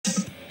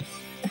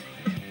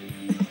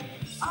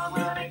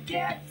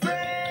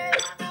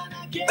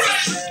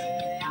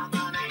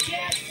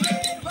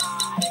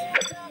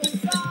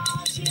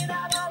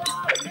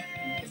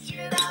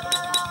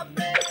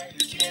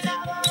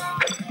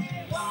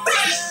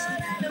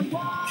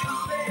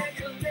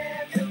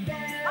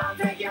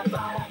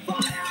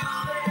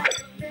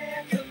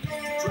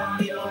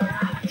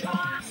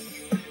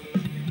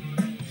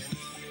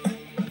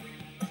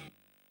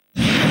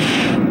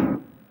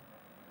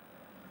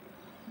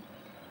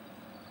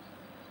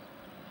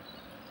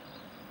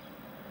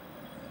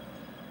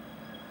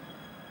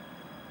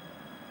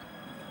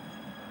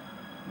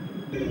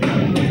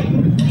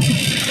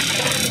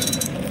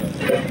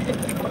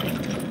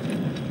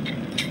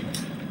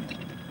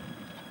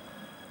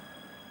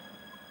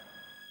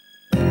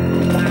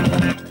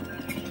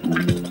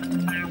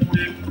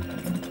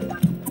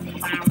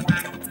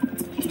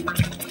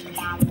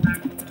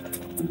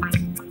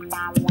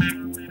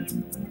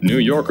New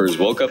Yorkers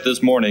woke up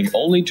this morning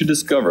only to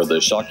discover the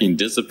shocking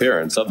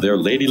disappearance of their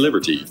Lady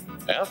Liberty.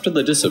 After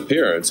the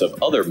disappearance of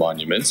other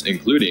monuments,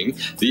 including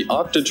the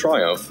Arc de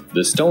Triomphe,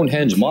 the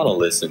Stonehenge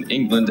monoliths in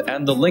England,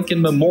 and the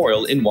Lincoln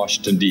Memorial in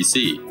Washington,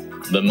 D.C.,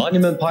 the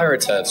monument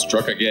pirates have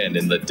struck again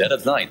in the dead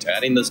of night,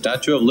 adding the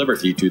Statue of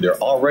Liberty to their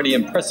already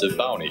impressive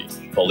bounty.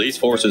 Police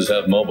forces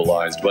have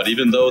mobilized, but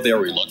even though they are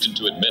reluctant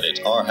to admit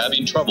it, are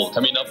having trouble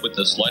coming up with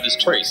the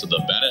slightest trace of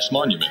the vanished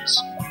monuments.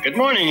 Good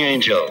morning,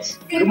 Angels.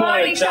 Good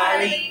morning,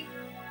 Charlie.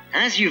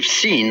 As you've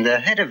seen, the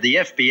head of the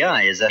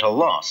FBI is at a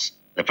loss.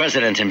 The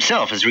president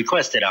himself has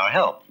requested our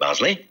help.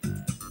 Bosley?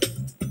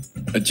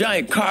 A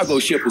giant cargo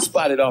ship was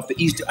spotted off the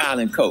Easter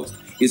Island coast.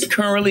 It's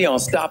currently on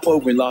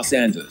stopover in Los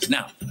Angeles.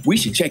 Now, we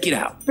should check it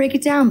out. Break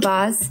it down,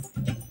 Boz.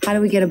 How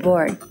do we get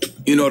aboard?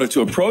 In order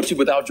to approach it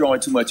without drawing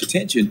too much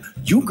attention,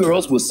 you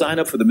girls will sign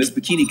up for the Miss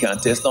Bikini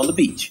contest on the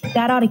beach.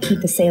 That ought to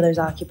keep the sailors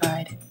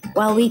occupied.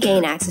 While we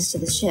gain access to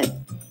the ship.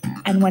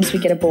 And once we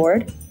get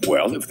aboard?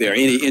 Well, if there are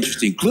any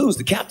interesting clues,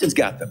 the captain's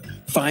got them.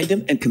 Find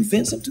them and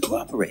convince them to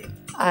cooperate.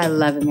 I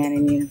love a man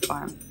in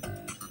uniform.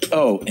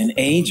 Oh, and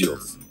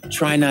Angels,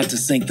 try not to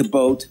sink the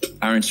boat.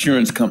 Our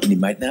insurance company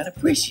might not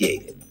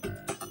appreciate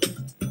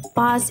it.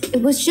 Boz,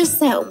 it was just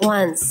that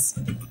once.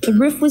 The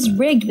roof was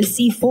rigged with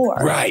C4.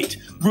 Right.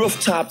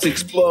 Rooftops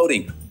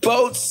exploding.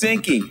 Boats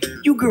sinking.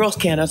 You girls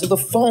can't answer the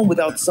phone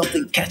without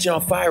something catching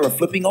on fire or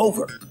flipping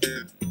over.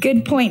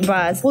 Good point,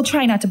 Boz. We'll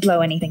try not to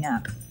blow anything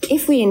up.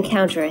 If we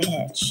encounter a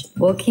hitch,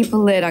 we'll keep a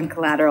lid on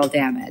collateral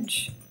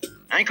damage.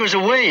 Anchors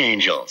away,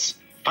 Angels.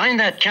 Find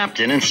that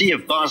captain and see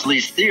if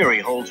Bosley's theory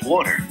holds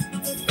water.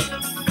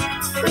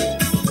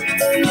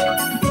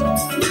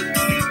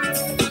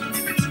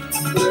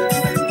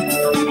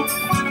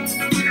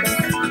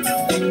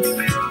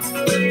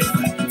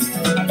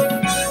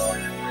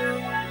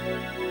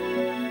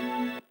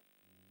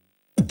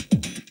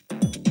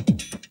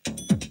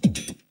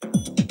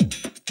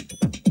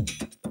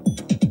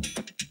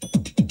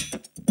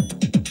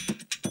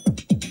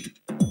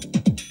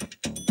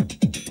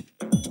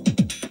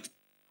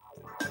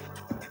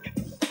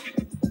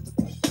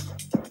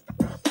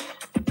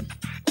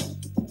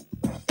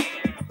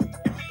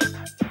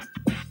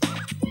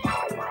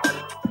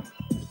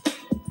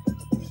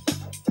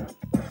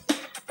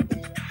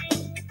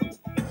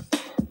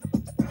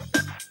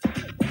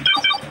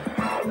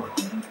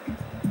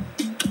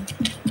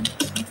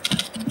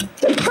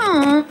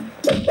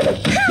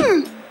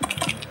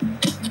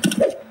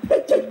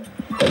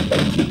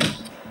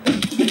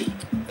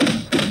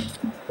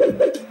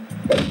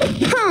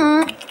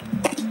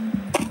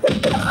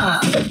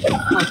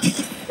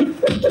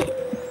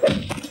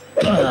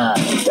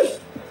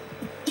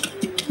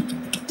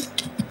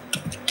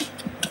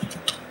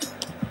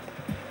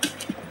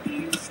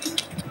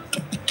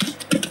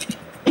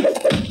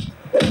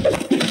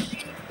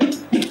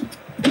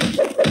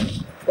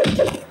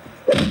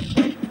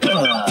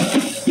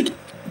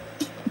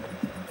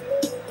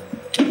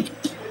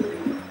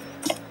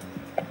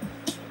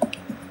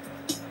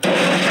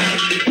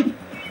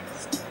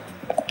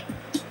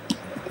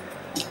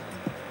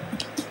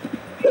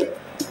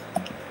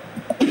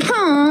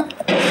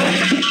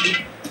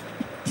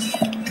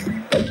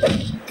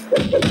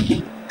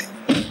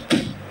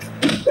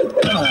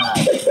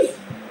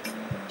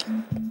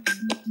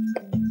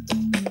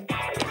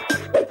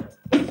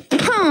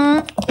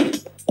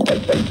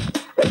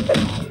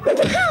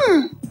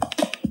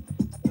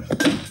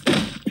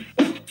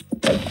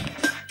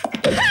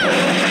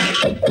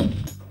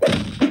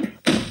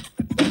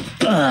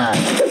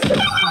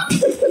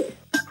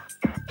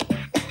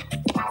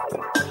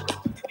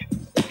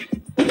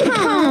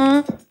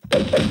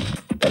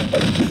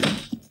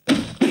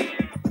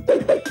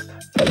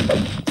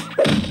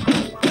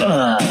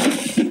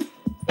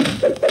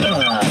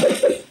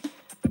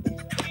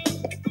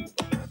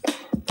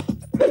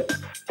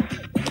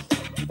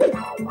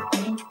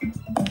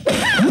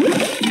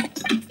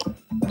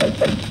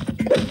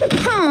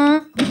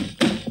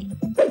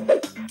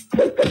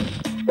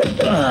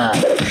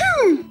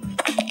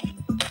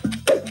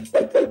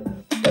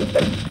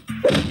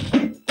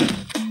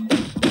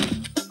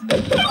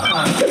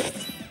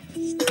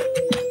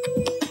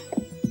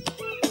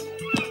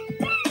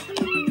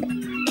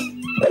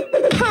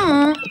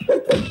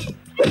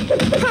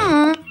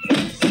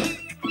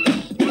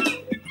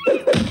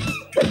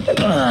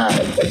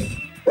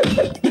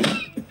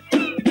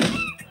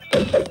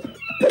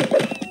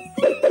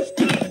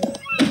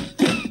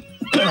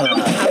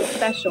 How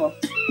special.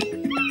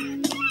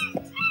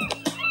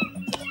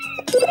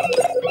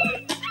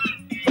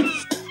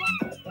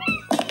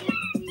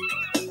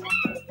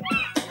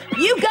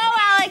 You go,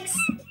 Alex!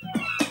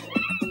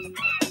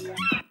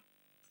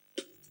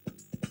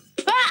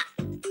 Ah!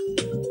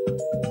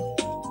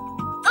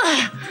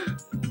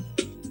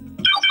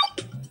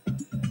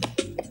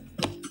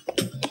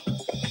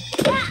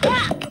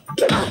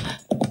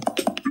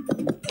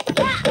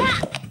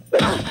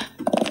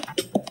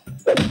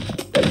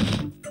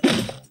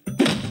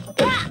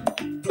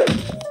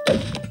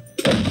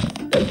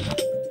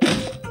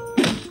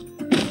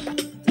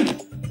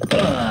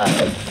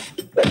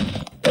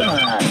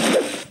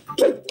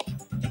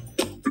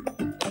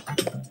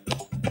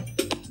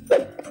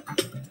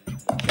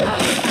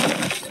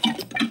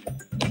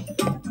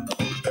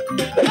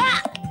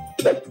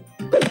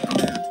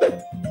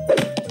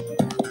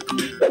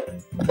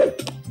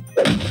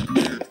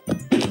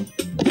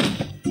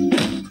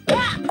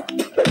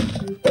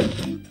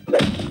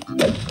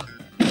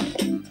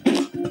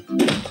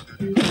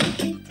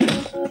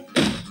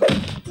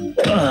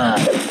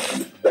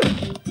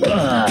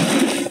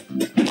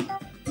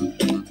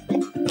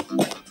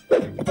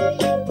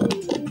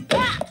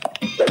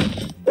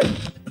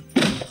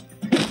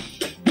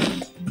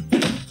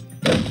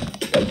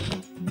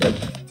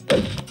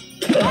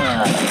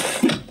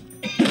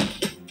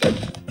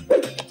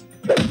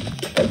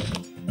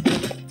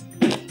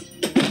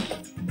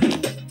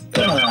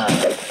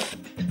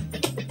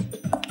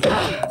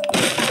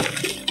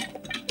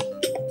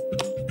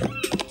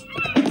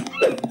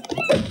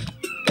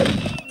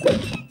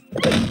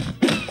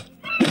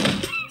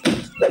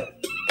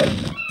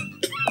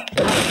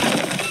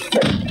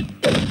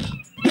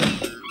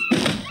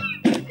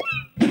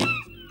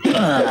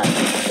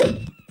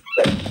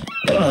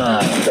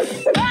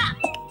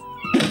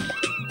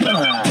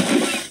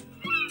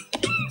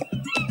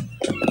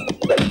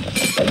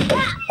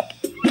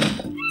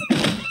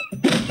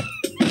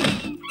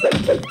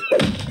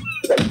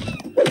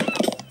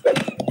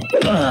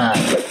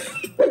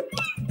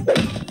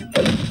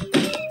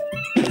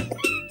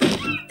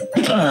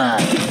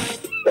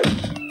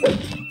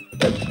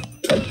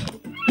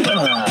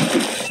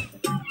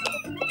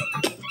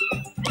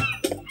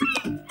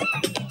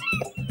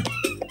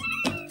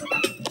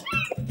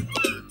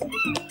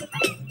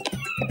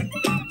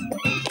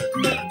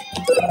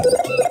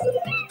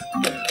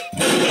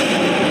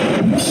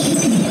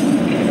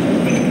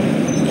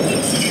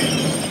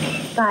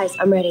 Guys,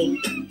 I'm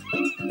ready.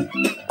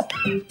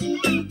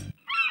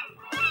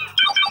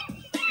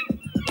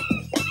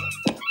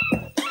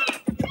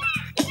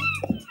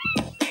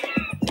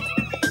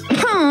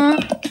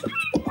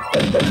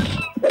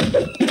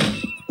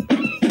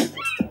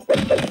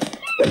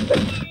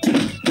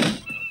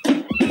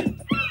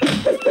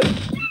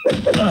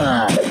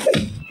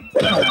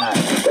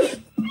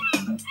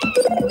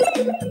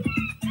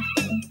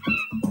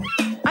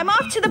 I'm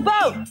off to the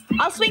boat.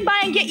 I'll swing by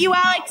and get you,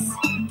 Alex.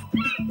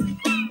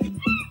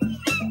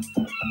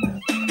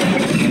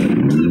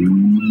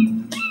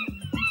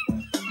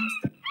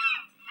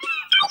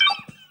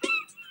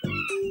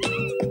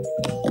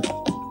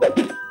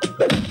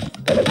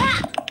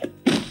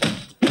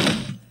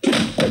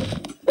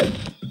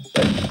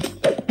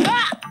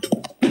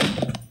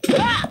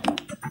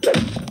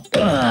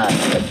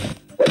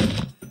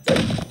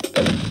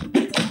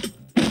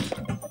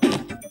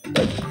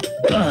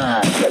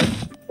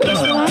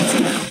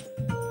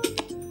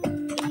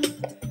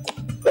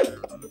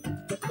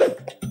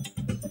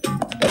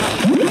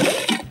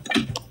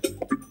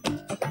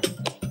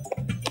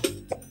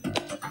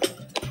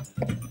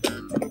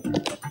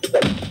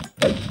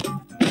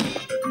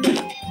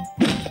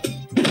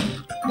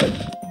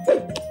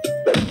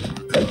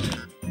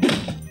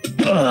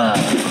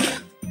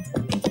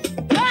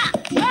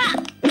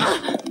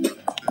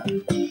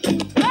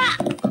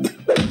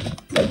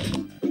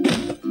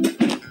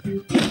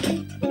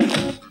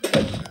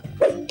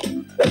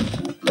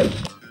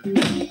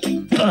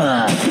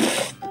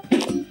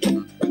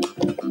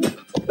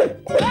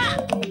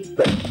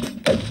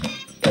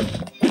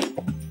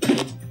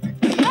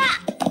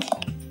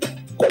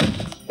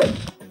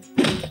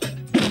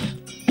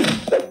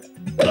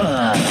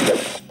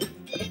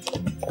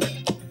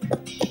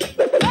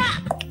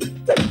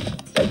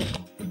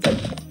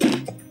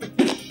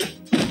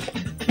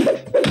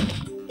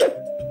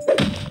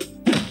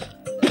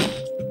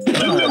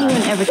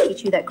 Ever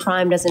teach you that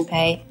crime doesn't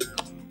pay?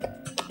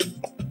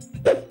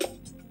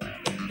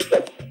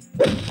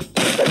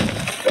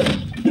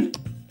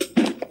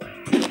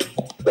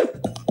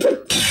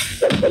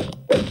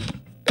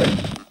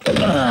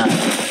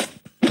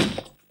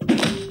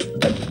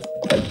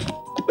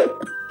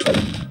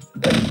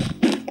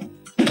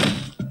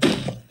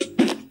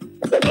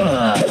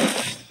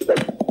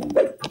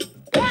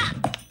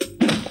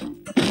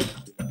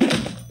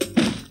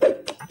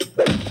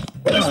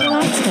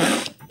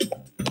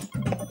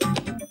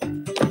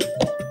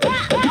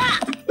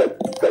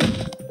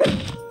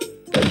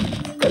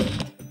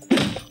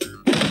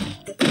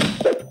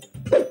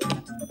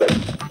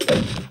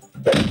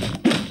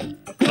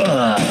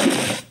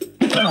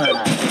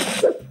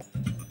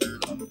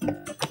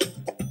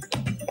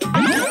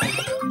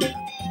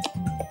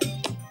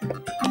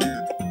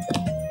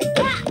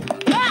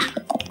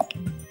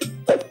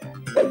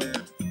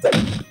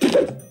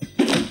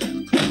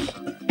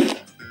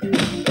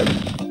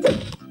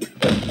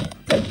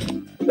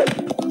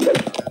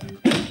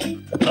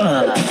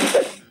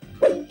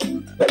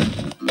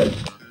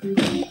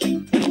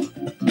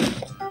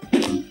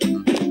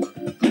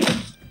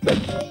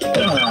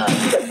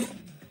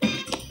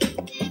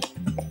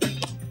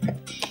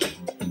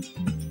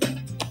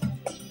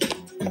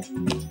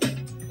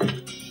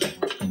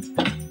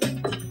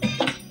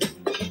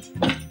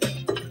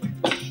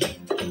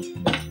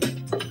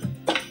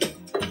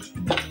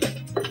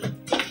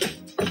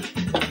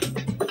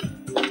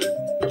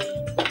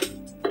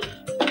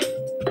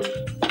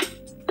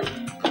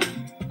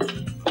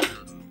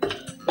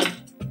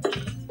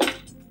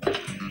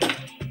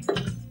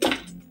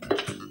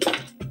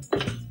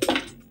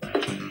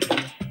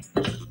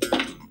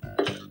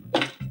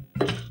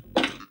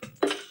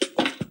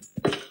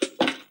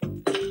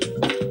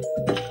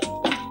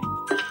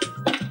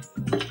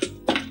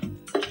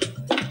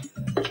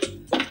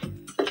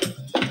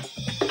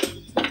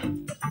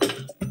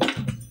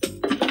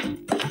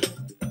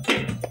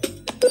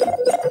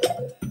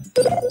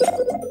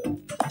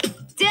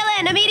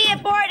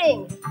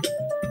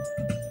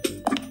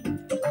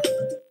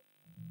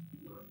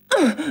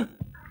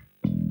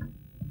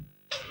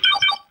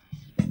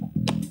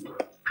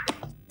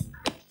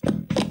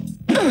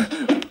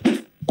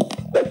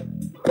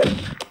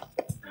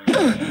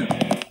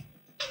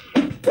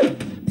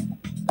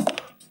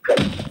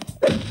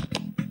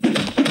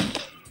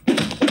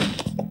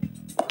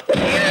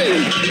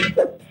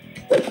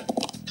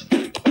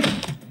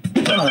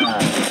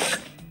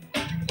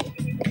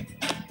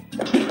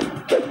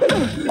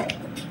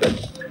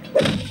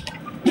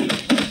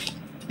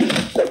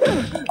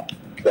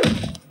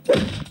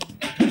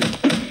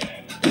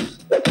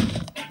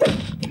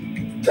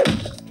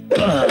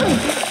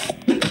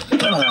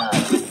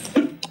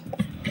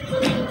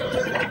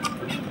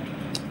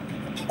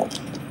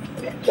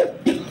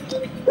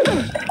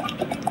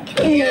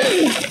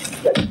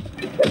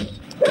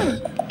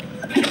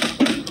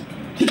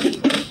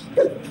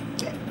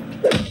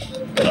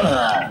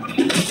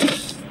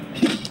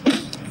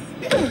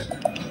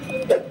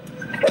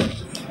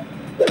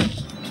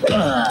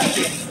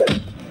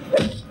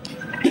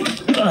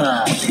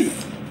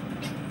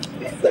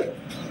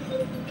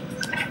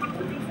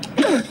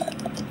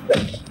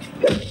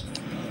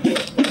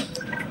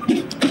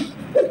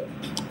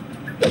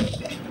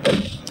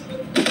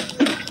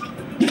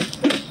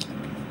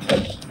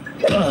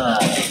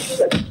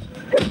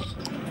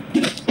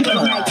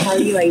 Didn't I tell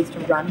you I used to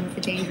run with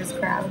a dangerous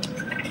crowd?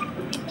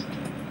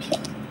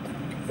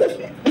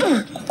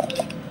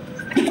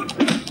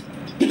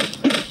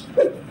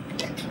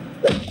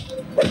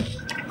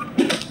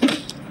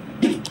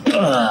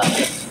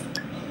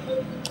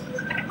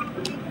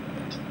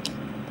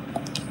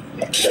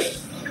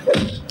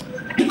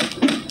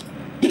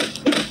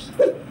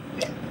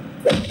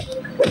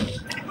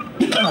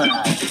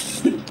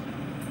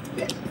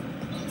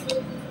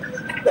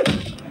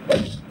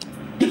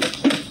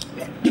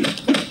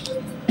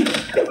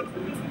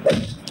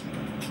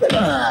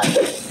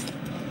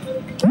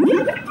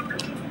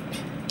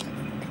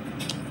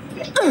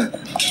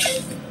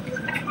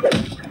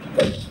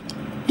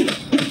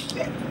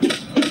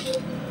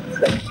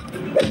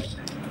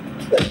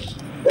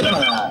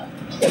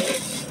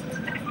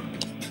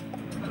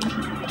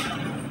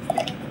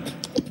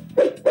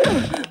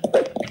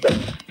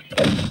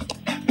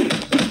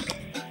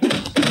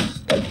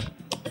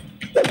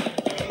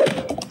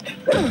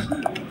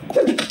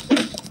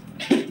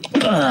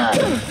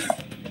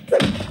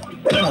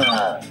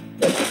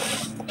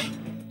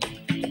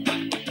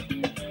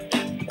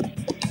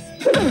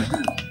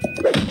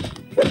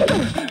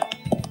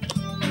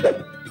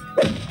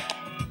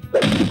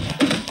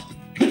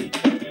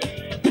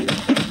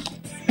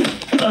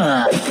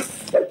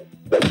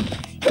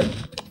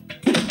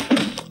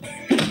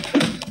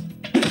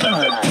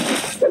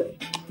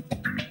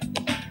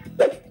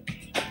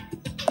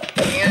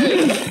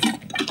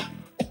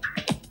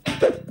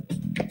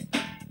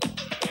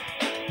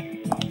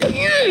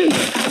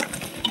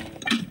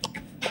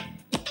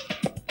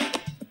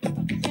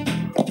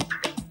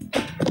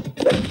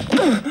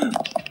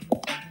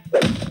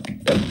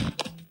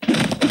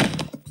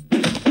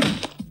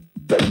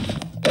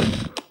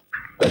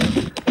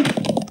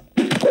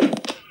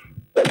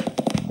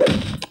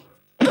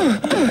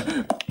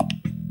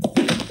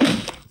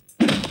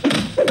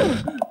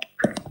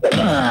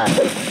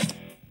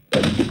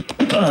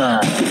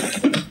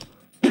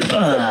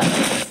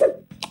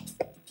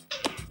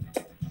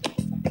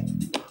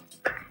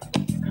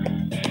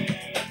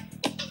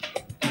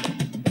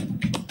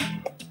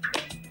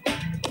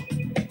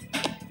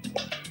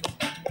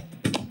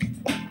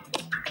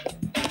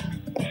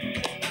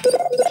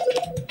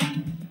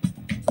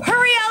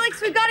 Hurry,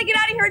 Alex! We've got to get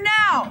out of here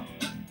now!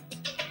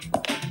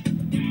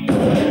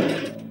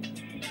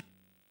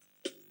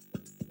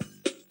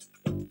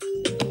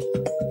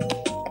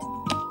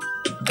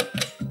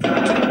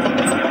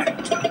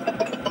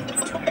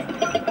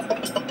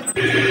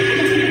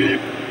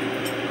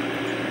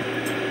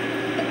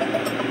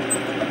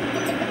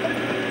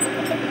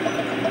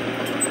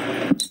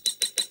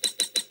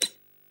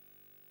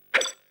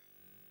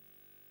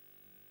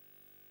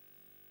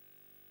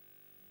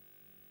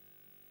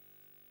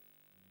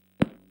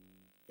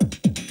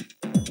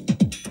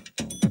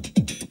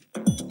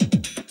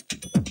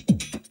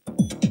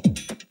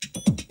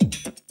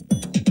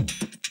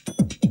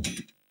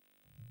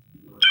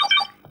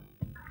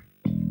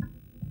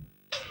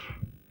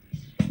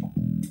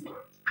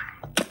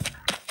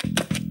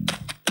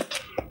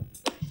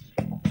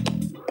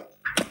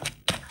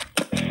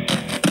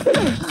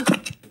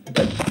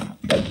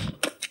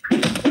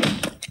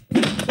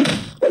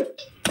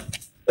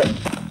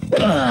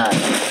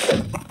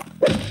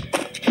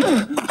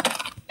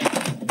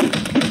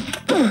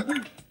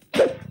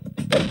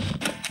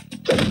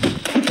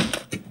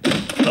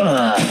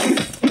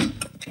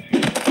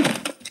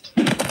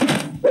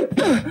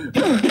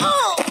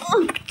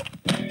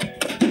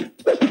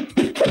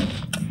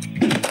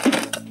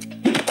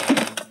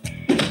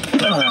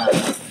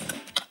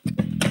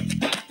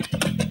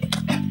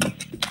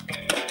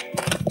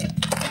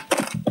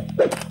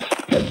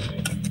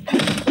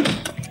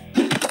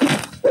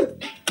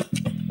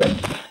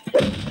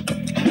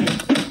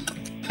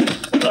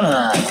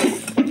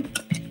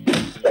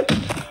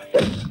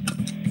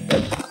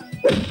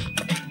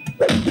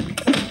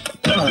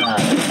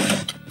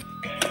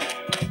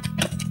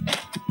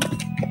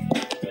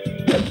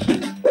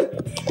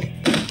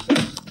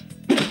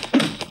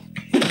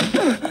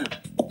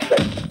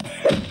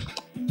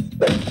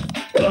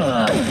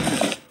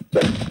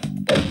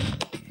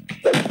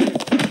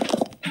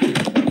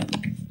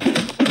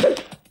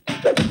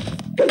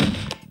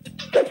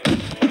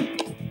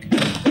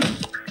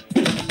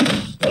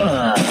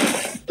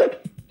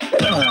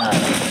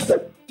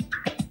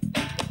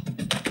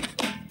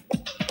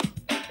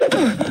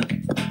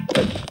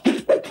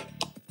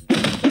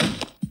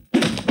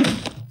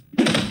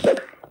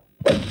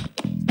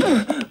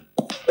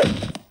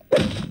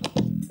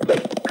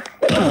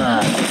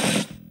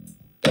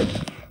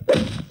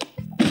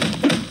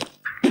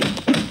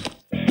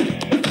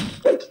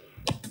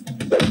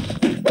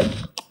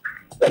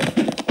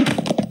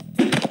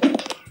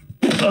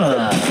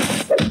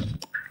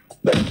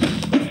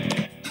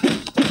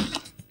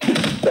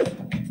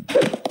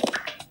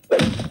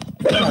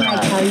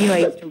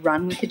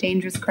 run with the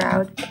dangerous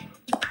crowd?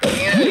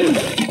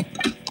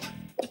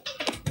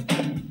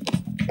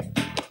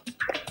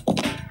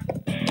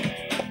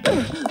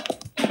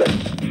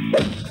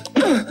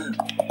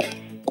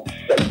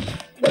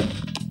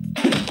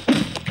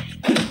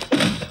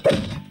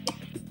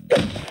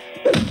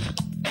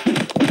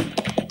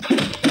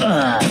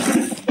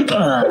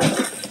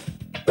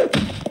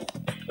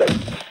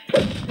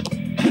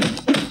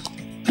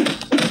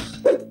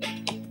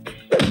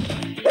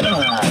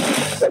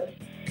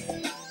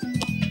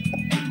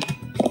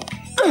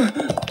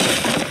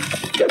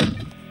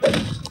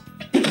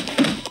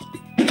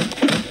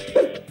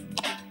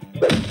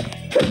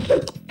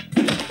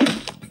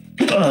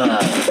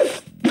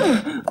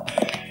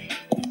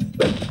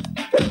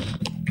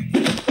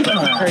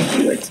 I heard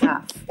you were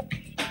tough.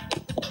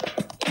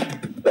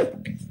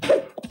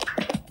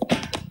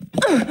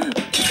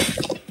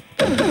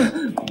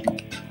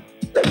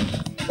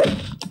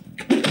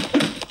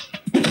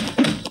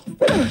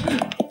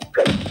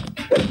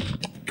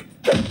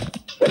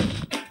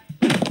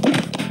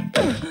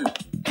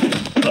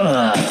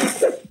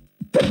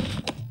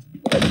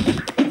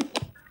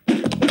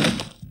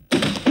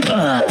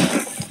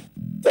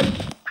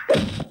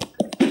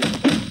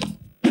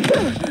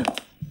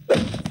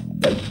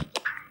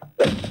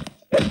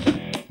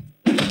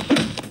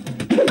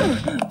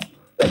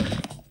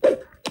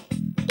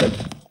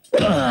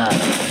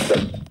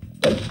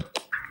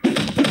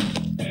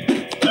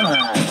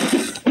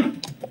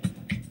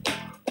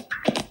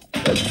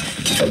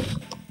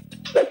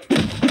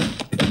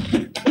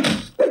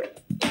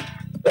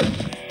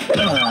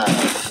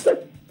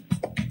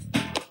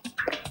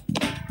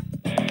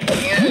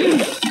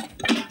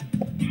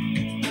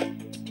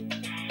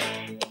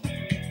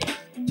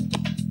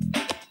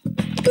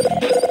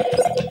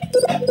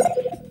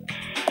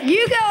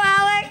 You go,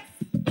 Alex!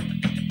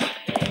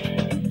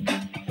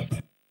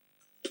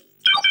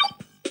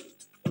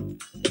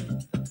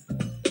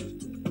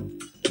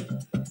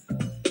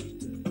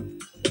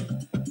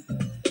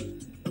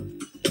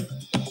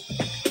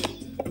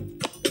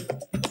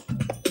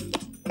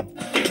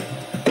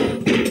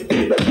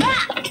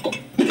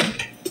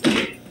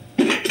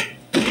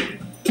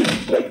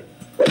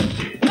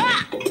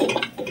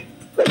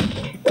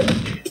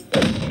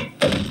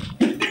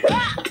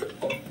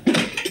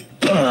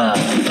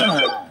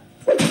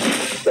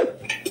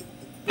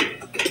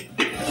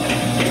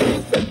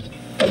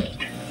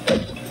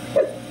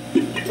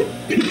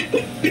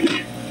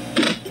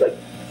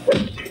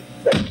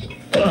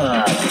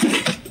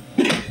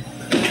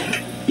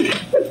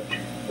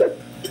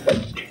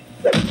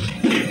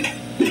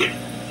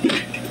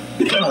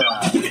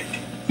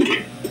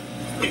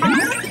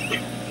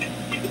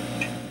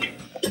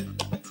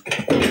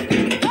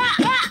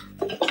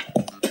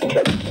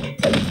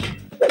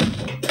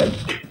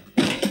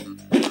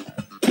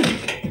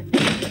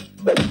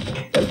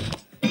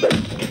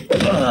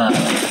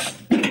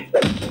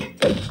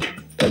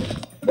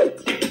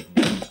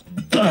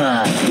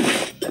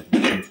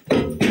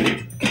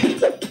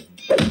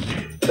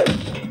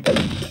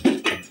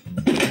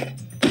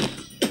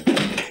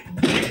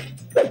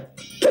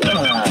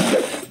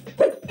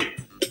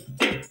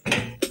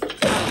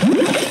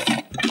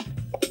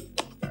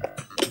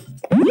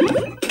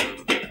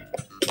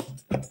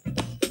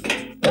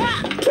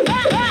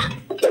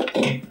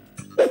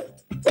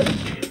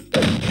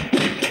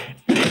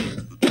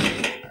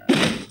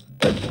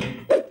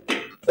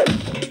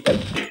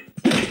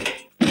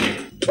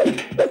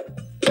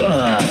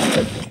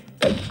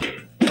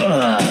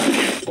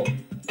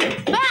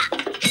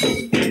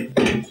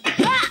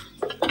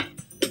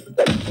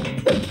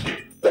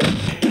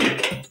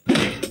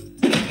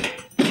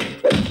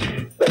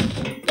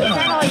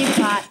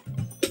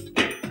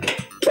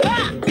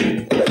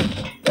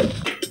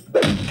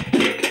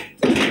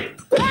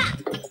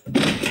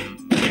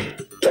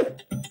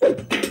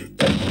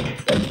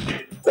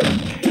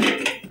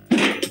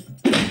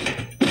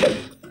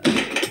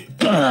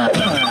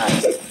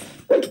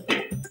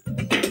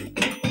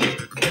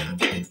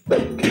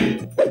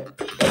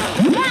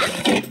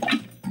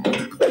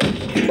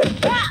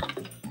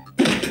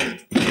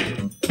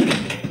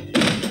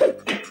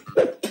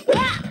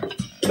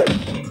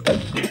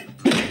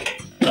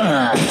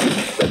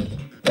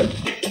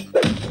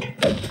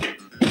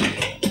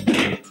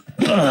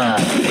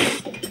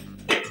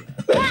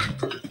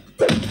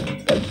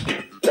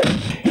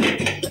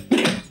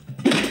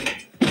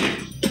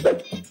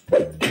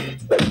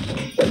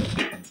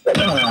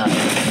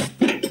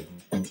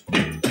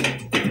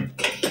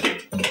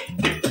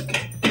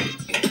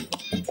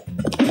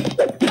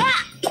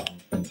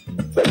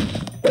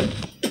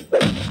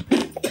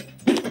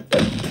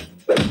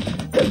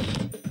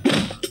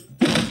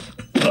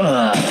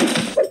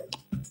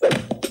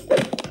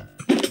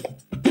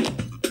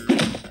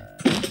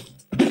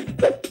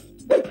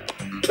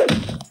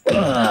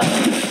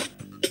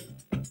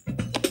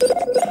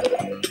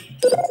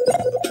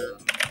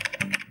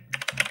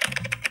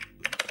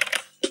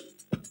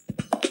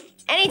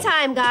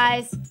 Anytime,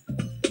 guys.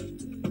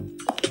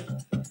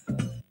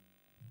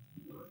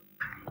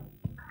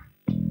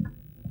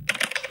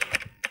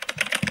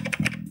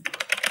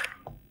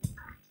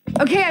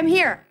 Okay, I'm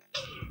here.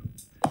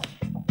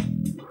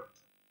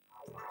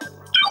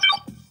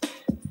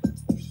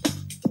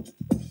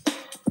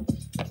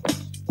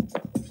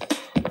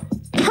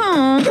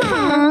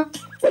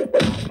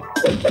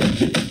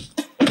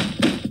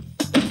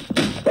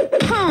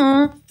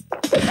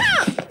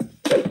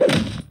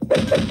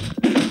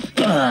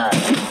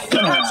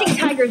 Crouching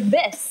Tiger's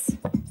this.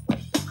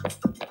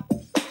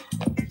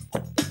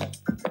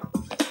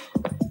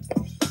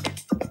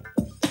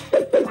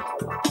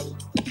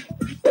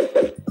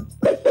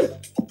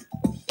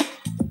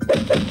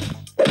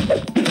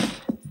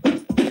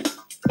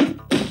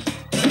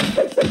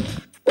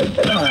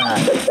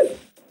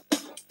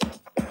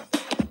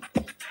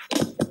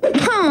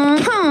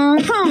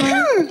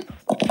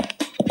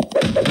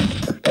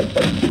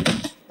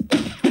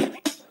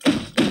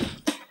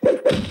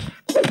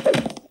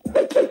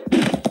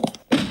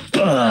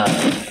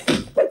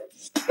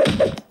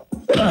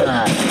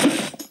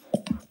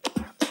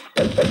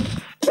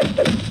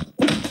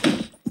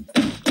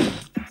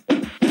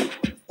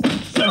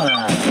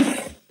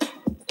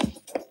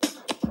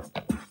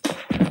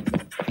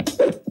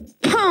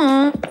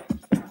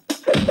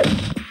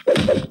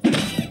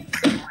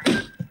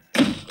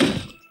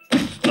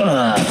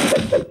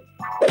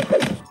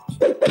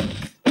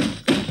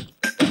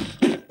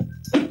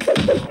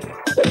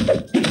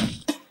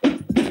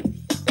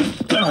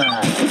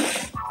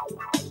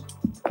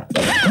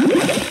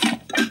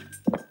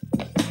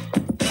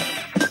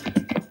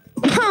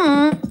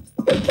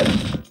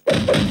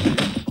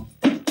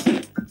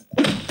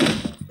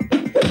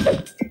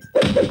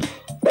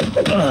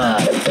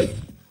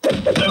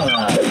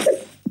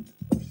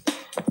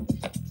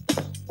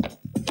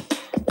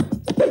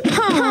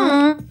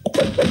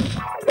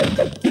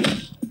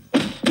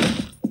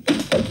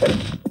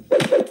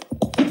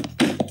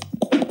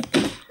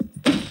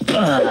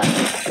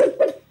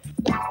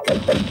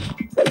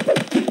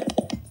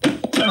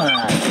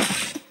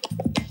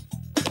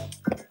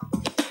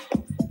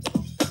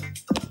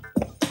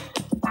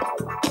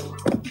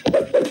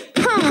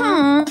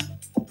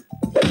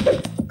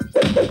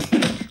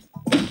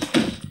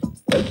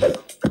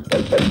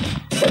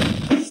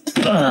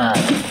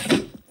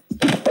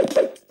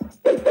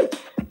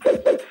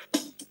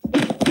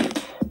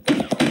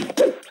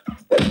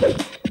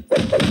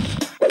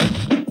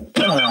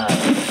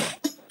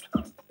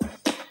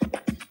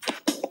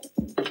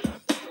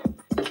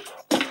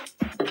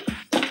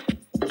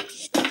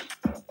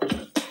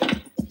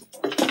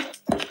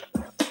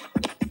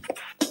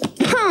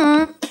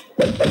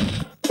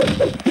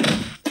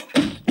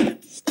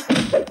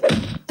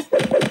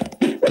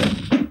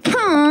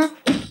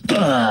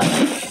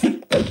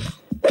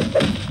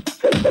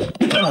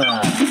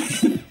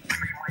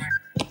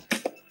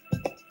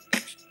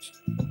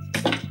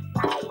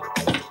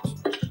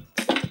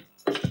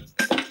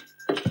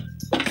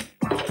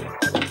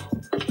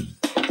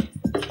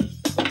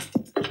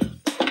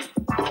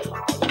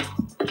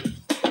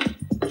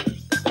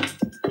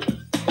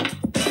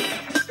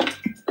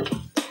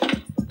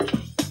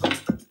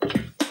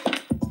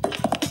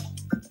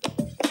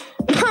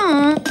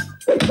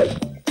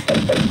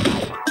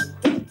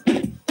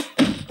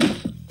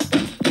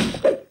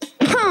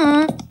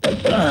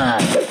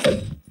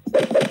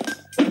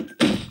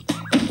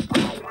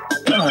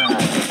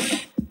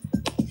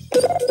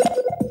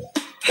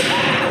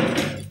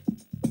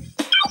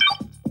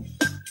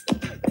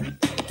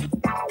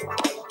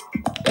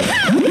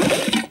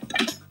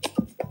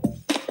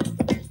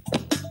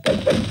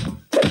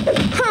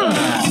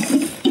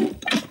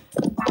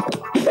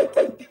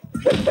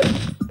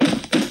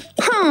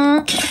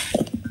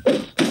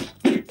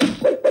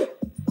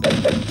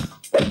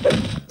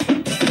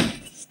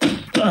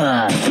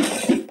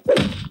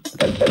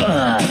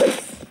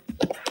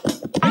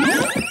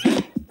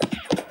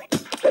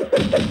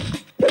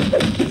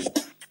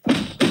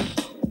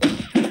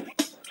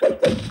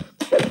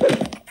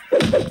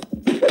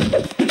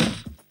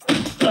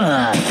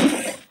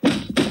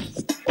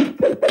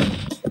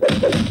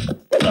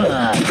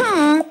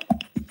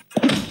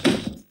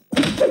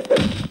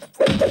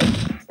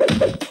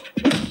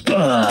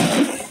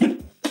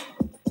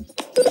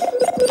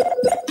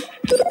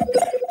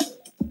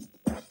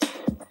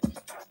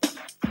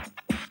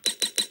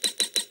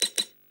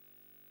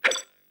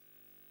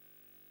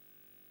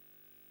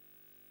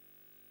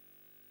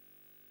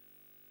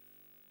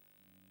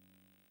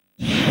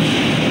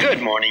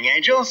 Good morning,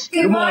 Angels.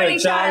 Good morning,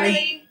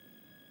 Charlie.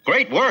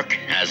 Great work,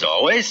 as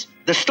always.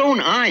 The stone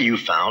eye you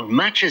found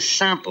matches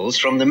samples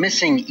from the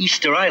missing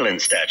Easter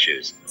Island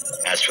statues.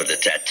 As for the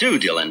tattoo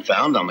Dylan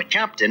found on the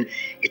captain,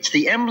 it's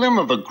the emblem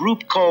of a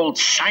group called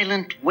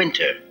Silent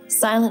Winter.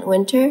 Silent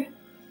Winter?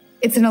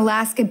 It's an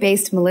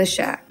Alaska-based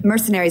militia,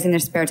 mercenaries in their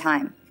spare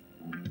time.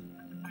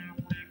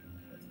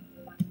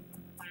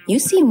 You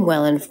seem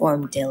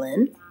well-informed,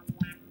 Dylan.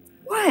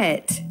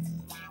 What?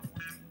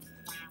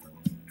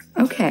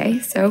 Okay,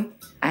 so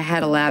I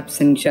had a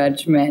lapse in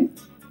judgment.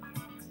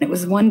 It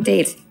was one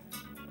date,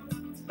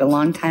 a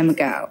long time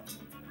ago.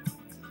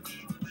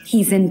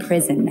 He's in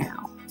prison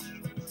now.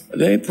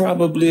 They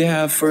probably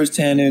have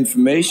first-hand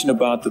information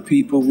about the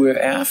people we're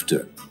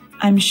after.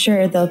 I'm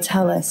sure they'll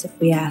tell us if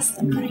we ask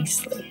them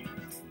nicely.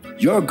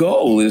 Your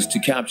goal is to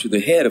capture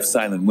the head of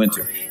Silent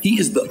Winter. He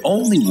is the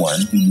only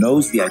one who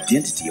knows the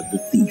identity of the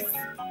thief.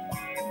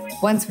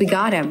 Once we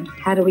got him,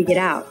 how do we get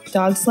out?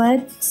 Dog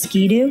sled?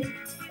 Ski-doo?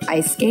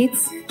 Ice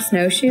skates?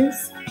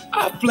 Snowshoes?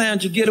 I've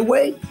planned your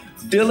getaway.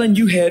 Dylan,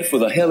 you head for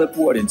the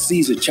heliport and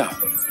seize a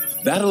chopper.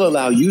 That'll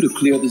allow you to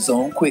clear the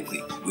zone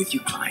quickly with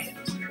your client.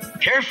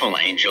 Careful,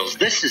 Angels.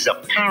 This is a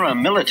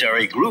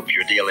paramilitary group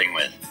you're dealing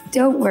with.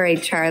 Don't worry,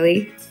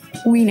 Charlie.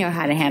 We know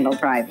how to handle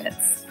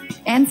privates.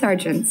 And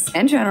sergeants.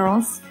 And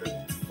generals.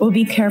 We'll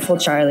be careful,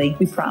 Charlie.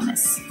 We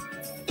promise.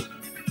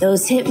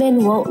 Those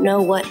hitmen won't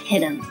know what hit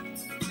them.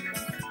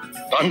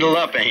 Bundle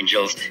up,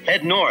 Angels.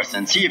 Head north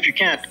and see if you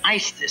can't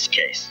ice this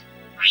case.